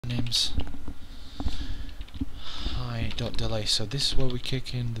anims hi.delay. So this is where we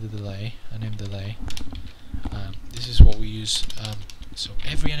kick in the delay, anim delay. This is what we use. So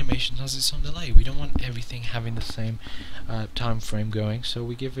every animation has its own delay. We don't want everything having the same time frame going, so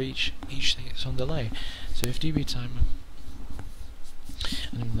we give each thing its own delay. So if db timer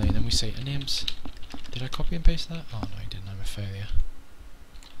anim delay, then we say anims. Did I copy and paste that? Oh no, I didn't. I'm a failure.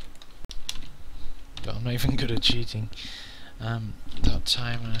 But I'm not even good at cheating. Dot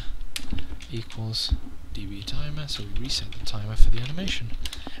timer equals db timer, so we reset the timer for the animation,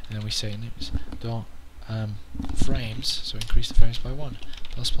 and then we say anims dot frames, so increase the frames by 1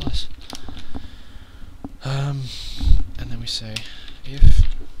 plus and then we say if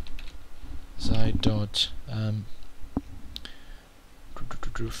xi dot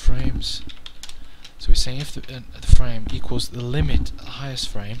frames, so we're saying if the frame equals the limit, the highest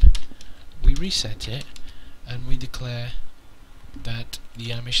frame, we reset it and we declare that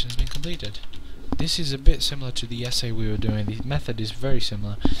the animation has been completed. This is a bit similar to the essay we were doing. The method is very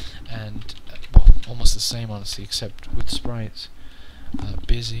similar and well, almost the same honestly, except with sprites.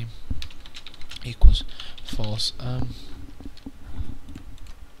 Busy equals false. And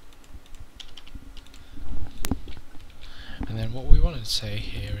then what we wanted to say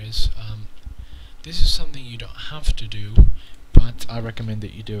here is this is something you don't have to do, but I recommend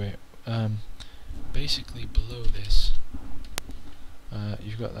that you do it. Basically below this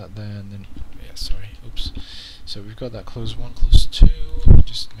you've got that there, and then sorry, oops. So we've got that close 1, close 2.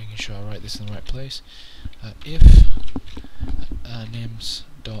 Just making sure I write this in the right place. If nims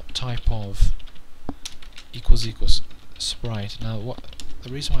dot type of equals sprite. Now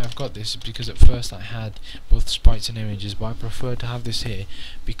the reason why I've got this is because at first I had both sprites and images, but I prefer to have this here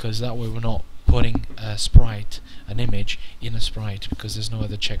because that way we're not putting a sprite, an image, in a sprite, because there's no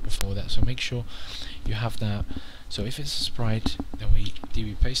other check before that. So make sure you have that. So if it's a sprite, then we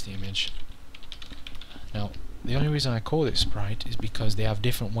db paste the image. Now the only reason I call it sprite is because they have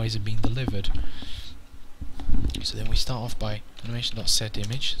different ways of being delivered. So then we start off by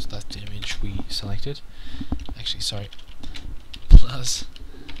animation.setImage, so that's the image we selected. Actually, sorry, plus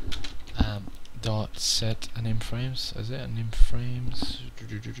dot set anim frames. Is it anim frames?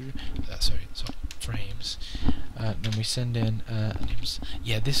 Sorry, frames. Then we send in anims.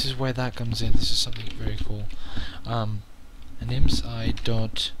 Yeah, this is where that comes in. This is something very cool. Anims I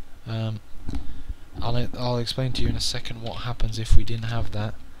dot. I'll explain to you in a second what happens if we didn't have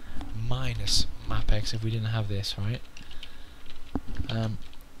that. Minus mapx if we didn't have this, right? I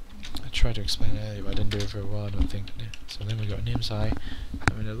tried to explain it earlier, but I didn't do it very well, I don't think. So then we got anims I.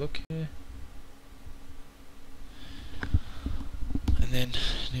 Having a look here. And then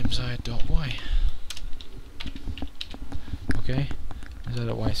anims I dot y. Okay, anims I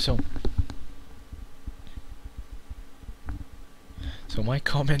dot y. So my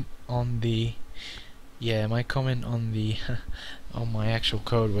comment on the on my actual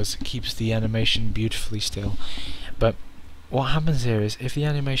code was keeps the animation beautifully still. But what happens here is if the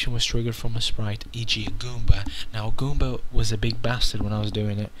animation was triggered from a sprite, e.g. a Goomba. Now a Goomba was a big bastard when I was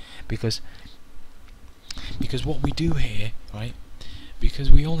doing it because what we do here, right?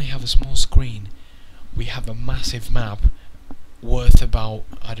 Because we only have a small screen, we have a massive map worth about,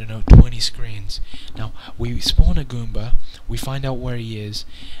 I don't know, 20 screens. Now we spawn a Goomba, we find out where he is,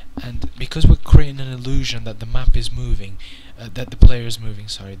 and because we're creating an illusion that the map is moving, that the player is moving,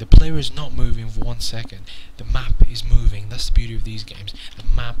 sorry, the player is not moving for 1 second, the map is moving. That's the beauty of these games. The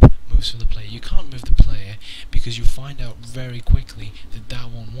map moves for the player. You can't move the player because you find out very quickly that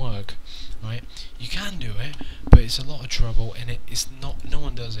that won't work, right? You can do it, but it's a lot of trouble, and it's not, no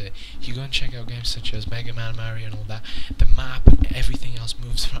one does it. You go and check out games such as Mega Man, Mario and all that, the map, everything else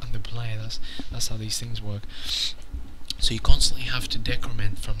moves around the player. That's how these things work. So you constantly have to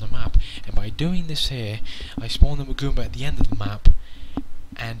decrement from the map, and by doing this here, I spawn the Goomba at the end of the map,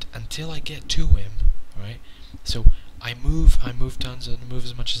 and until I get to him, right? So I move tons and move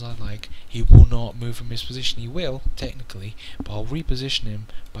as much as I like. He will not move from his position. He will technically, but I'll reposition him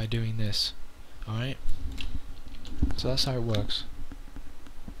by doing this. All right. So that's how it works.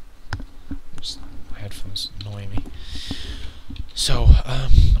 Just, my headphones annoying me. So I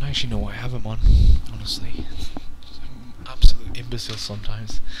don't actually know why I have them on, honestly. Absolute imbecile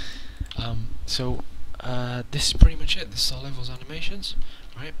sometimes. This is pretty much it. This is our levels animations,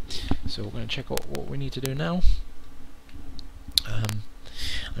 right? So we're going to check out what we need to do now.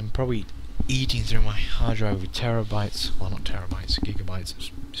 I'm probably eating through my hard drive with terabytes, well not terabytes, gigabytes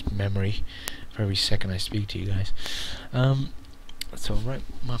of just memory for every second I speak to you guys. So right,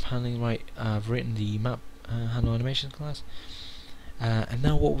 map handling, right, I've written the map handle animation class, and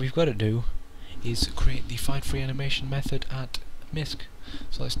now what we've got to do is create the find free animation method at Misc.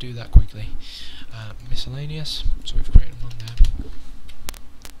 So let's do that quickly. Miscellaneous. So we've created one there.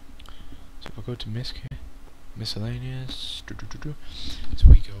 So we'll go to Misc here. Miscellaneous. So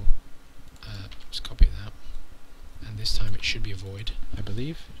we go. Let's copy that. And this time it should be a void, I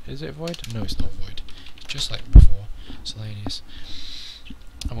believe. Is it a void? No, it's not a void. Just like before. Miscellaneous.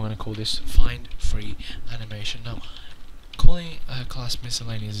 And we're going to call this find free animation. Now, calling a class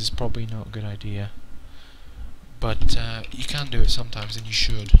miscellaneous is probably not a good idea, but you can do it sometimes, and you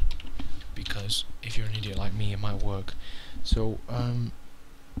should, because if you're an idiot like me, it might work. So a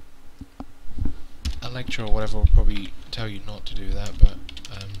lecturer or whatever will probably tell you not to do that, but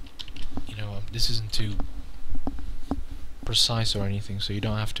you know, this isn't too precise or anything, so you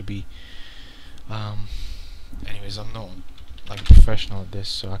don't have to be. Anyways, I'm not like a professional at this,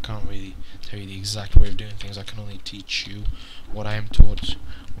 so I can't really tell you the exact way of doing things. I can only teach you what I am taught,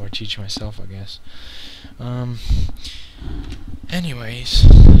 or teach myself, I guess. Anyways,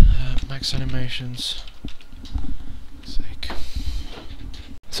 max animations. Sake.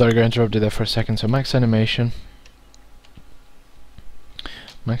 Sorry, I got interrupted there for a second. So max animation.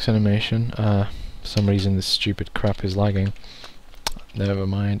 For some reason this stupid crap is lagging. Never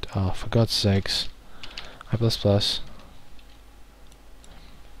mind. Oh, for God's sakes. I++.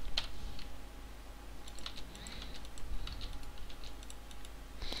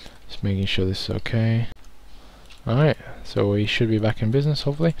 Just making sure this is okay. Alright, so we should be back in business,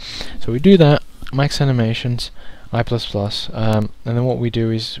 hopefully. So we do that, max animations, I++, and then what we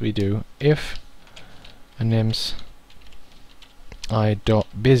do is we do if anims I dot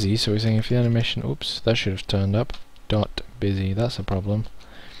busy, so we're saying if the animation, oops, that should have turned up, dot busy, that's a problem.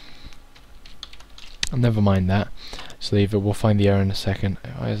 Never mind that, just leave it, we'll find the error in a second.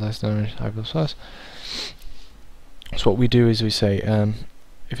 I is less than I++. So what we do is we say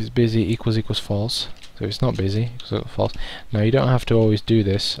if it's busy equals false. So if it's not busy equals false. Now you don't have to always do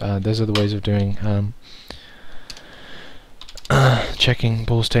this. There's other ways of doing checking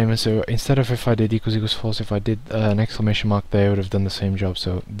bool statements. So instead of if I did equals false, if I did an exclamation mark there, it would have done the same job.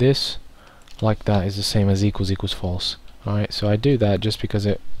 So this, like that, is the same as equals false. Alright, so I do that just because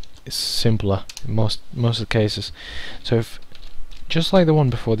it's simpler in most of the cases. So if, just like the one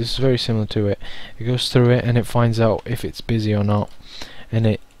before, this is very similar to it. It goes through it and it finds out if it's busy or not, and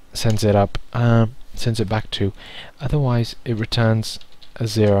it sends it up, sends it back to. Otherwise, it returns a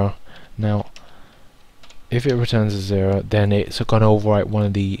 0. Now, if it returns a 0, then it's going to overwrite one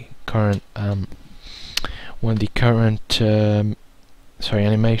of the current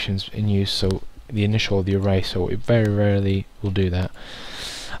animations in use. So the initial of the array. So it very rarely will do that.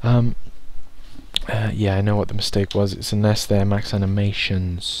 Yeah, I know what the mistake was. It's an S there, max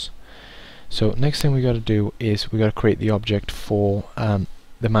animations. So next thing we got to do is we got to create the object for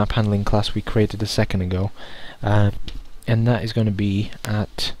the map handling class we created a second ago, and that is going to be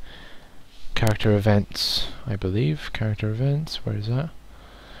at character events, I believe. Character events, where is that?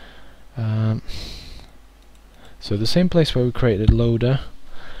 So the same place where we created loader.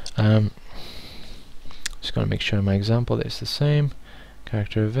 Just going to make sure in my example that it's the same.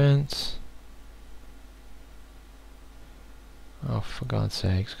 Character events. Oh, for God's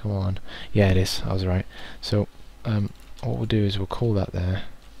sakes, come on. Yeah, it is, I was right. So, what we'll do is we'll call that there.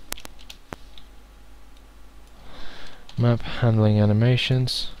 Map handling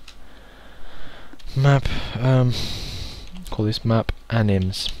animations. Map, call this map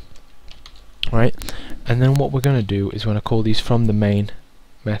anims. Right? And then what we're going to do is we're going to call these from the main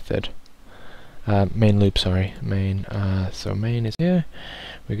method. Main loop, sorry. Main, so main is here.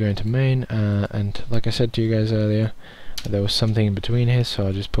 We're going to main, and like I said to you guys earlier, there was something in between here, so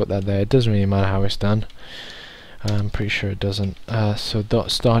I'll just put that there. It doesn't really matter how it's done. I'm pretty sure it doesn't. So dot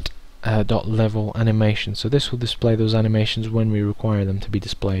start dot level animation. So this will display those animations when we require them to be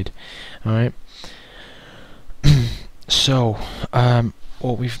displayed. Alright. So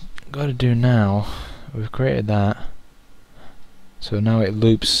what we've got to do now, we've created that. So now it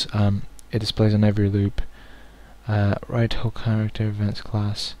loops. It displays on every loop. Right hook character events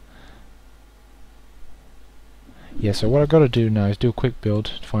class. Yeah, so what I've got to do now is do a quick build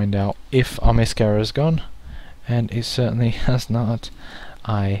to find out if our Misc error has gone, and it certainly has not.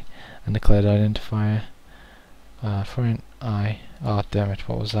 I and declared identifier for an I. Oh damn it!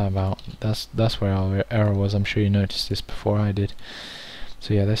 What was that about? That's where our error was. I'm sure you noticed this before I did.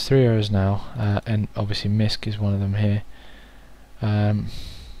 So yeah, there's 3 errors now, and obviously Misc is one of them here.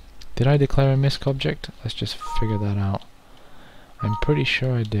 Did I declare a Misc object? Let's just figure that out. I'm pretty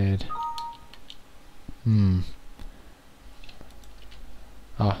sure I did.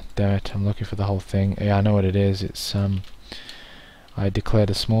 Oh, damn it, I'm looking for the whole thing. Yeah, I know what it is. It's, I declared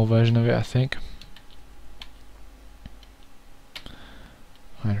a small version of it, I think.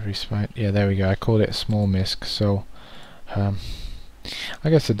 Yeah, there we go. I called it a small misc, so I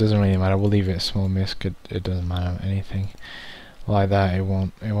guess it doesn't really matter. We'll leave it a small misc. It doesn't matter anything like that. It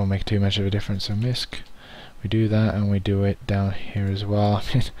won't make too much of a difference. So misc, we do that, and we do it down here as well. I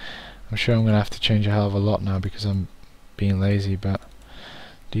mean, I'm sure I'm gonna have to change a hell of a lot now because I'm being lazy. But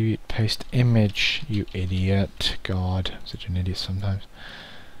do paste image, you idiot! God, I'm such an idiot sometimes.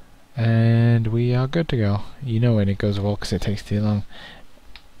 And we are good to go. You know when it goes well because it takes too long.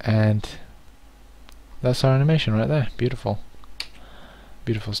 And that's our animation right there. Beautiful,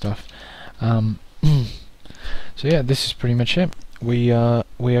 beautiful stuff. So yeah, this is pretty much it. We are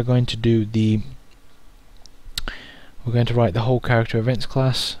going to do we're going to write the whole character events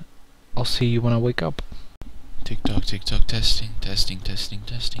class. I'll see you when I wake up. TikTok, testing. How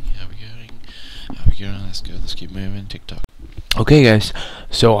we going? Let's go. Let's keep moving. TikTok. Okay, guys.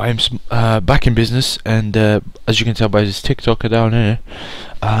 So I'm back in business, and as you can tell by this TikToker down here,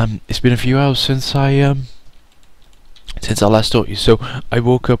 it's been a few hours since I last taught you. So I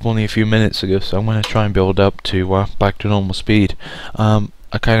woke up only a few minutes ago, so I'm going to try and build up to back to normal speed.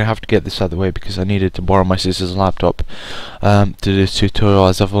 I kind of have to get this out of the way because I needed to borrow my sister's laptop to do this tutorial,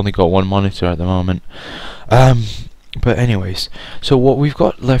 as I've only got one monitor at the moment. But anyways, so what we've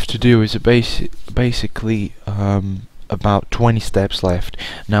got left to do is basically about 20 steps left.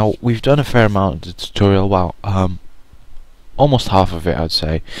 Now we've done a fair amount of the tutorial, well, almost half of it I'd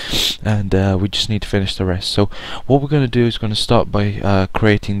say, and we just need to finish the rest. So what we're going to do is going to start by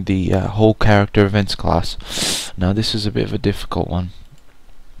creating the whole character events class. Now this is a bit of a difficult one.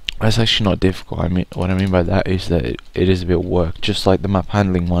 It's actually not difficult. I mean, what I mean by that is that it is a bit of work, just like the map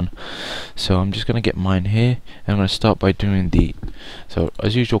handling one. So I'm just going to get mine here, and I'm going to start by doing so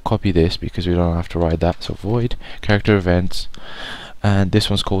as usual, copy this because we don't have to write that. So void character events, and this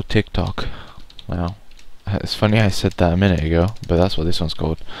one's called TikTok. Now it's funny I said that a minute ago, but that's what this one's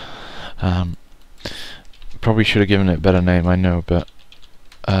called. Probably should have given it a better name, I know, but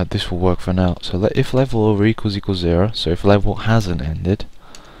this will work for now. So if level over equals 0, so if level hasn't ended,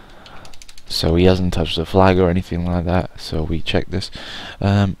 so he hasn't touched the flag or anything like that, so we check this.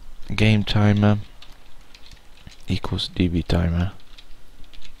 Game timer equals db timer.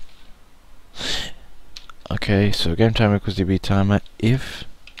 Okay, so game timer equals db timer if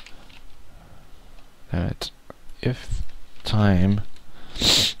time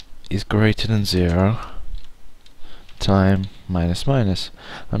is greater than 0, time minus minus.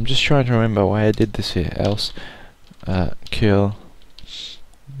 I'm just trying to remember why I did this here. Else kill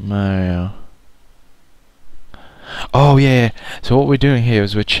Mario. Oh yeah, so what we're doing here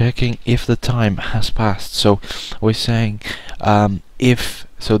is we're checking if the time has passed. So we're saying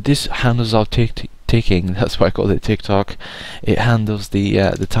so this handles our ticking, that's why I call it TikTok. It handles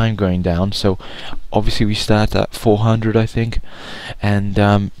the time going down. So obviously we start at 400, I think,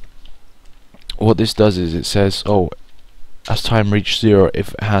 and what this does is it says, oh, as time reached 0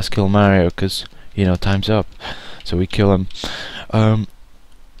 if it has killed Mario, because you know time's up, so we kill him.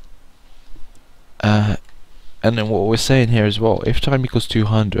 And then what we're saying here as well, if time equals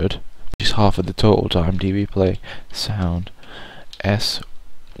 200, which is half of the total time, db play sound s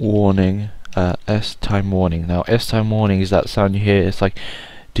warning, s time warning. Now s time warning is that sound you hear. It's like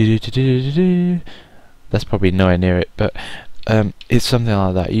do do do do do do. That's probably nowhere near it, but it's something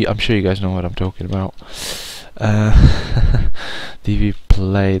like that. I'm sure you guys know what I'm talking about. db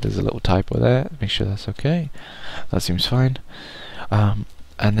play. There's a little typo there. Make sure that's okay. That seems fine. And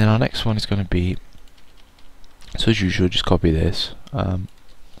then our next one is going to be, so as usual, just copy this. Our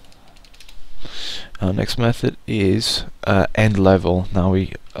next method is end level. Now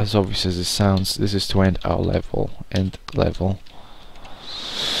as obvious as it sounds, this is to end our level. End level.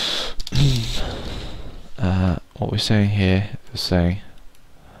 What we're saying here is saying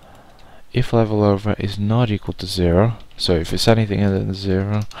if level over is not equal to 0. So if it's anything other than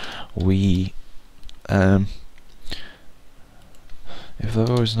 0, we if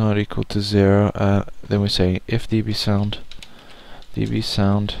level is not equal to 0, then we say if db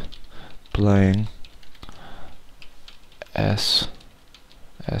sound playing s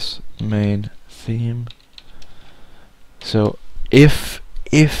main theme. So if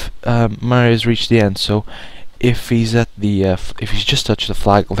Mario's reached the end, so if he's at the if he's just touched the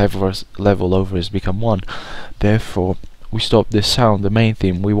flag, level over has become 1. Therefore, we stop this sound, the main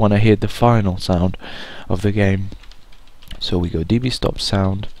theme. We want to hear the final sound of the game. So we go db stop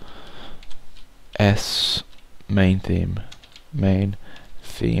sound s main theme.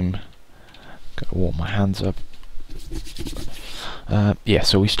 Gotta warm my hands up. Yeah,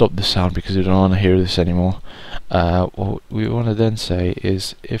 so we stop the sound because we don't want to hear this anymore. What we want to then say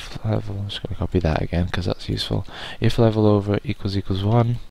is if level, I'm just going to copy that again because that's useful. If level over equals 1,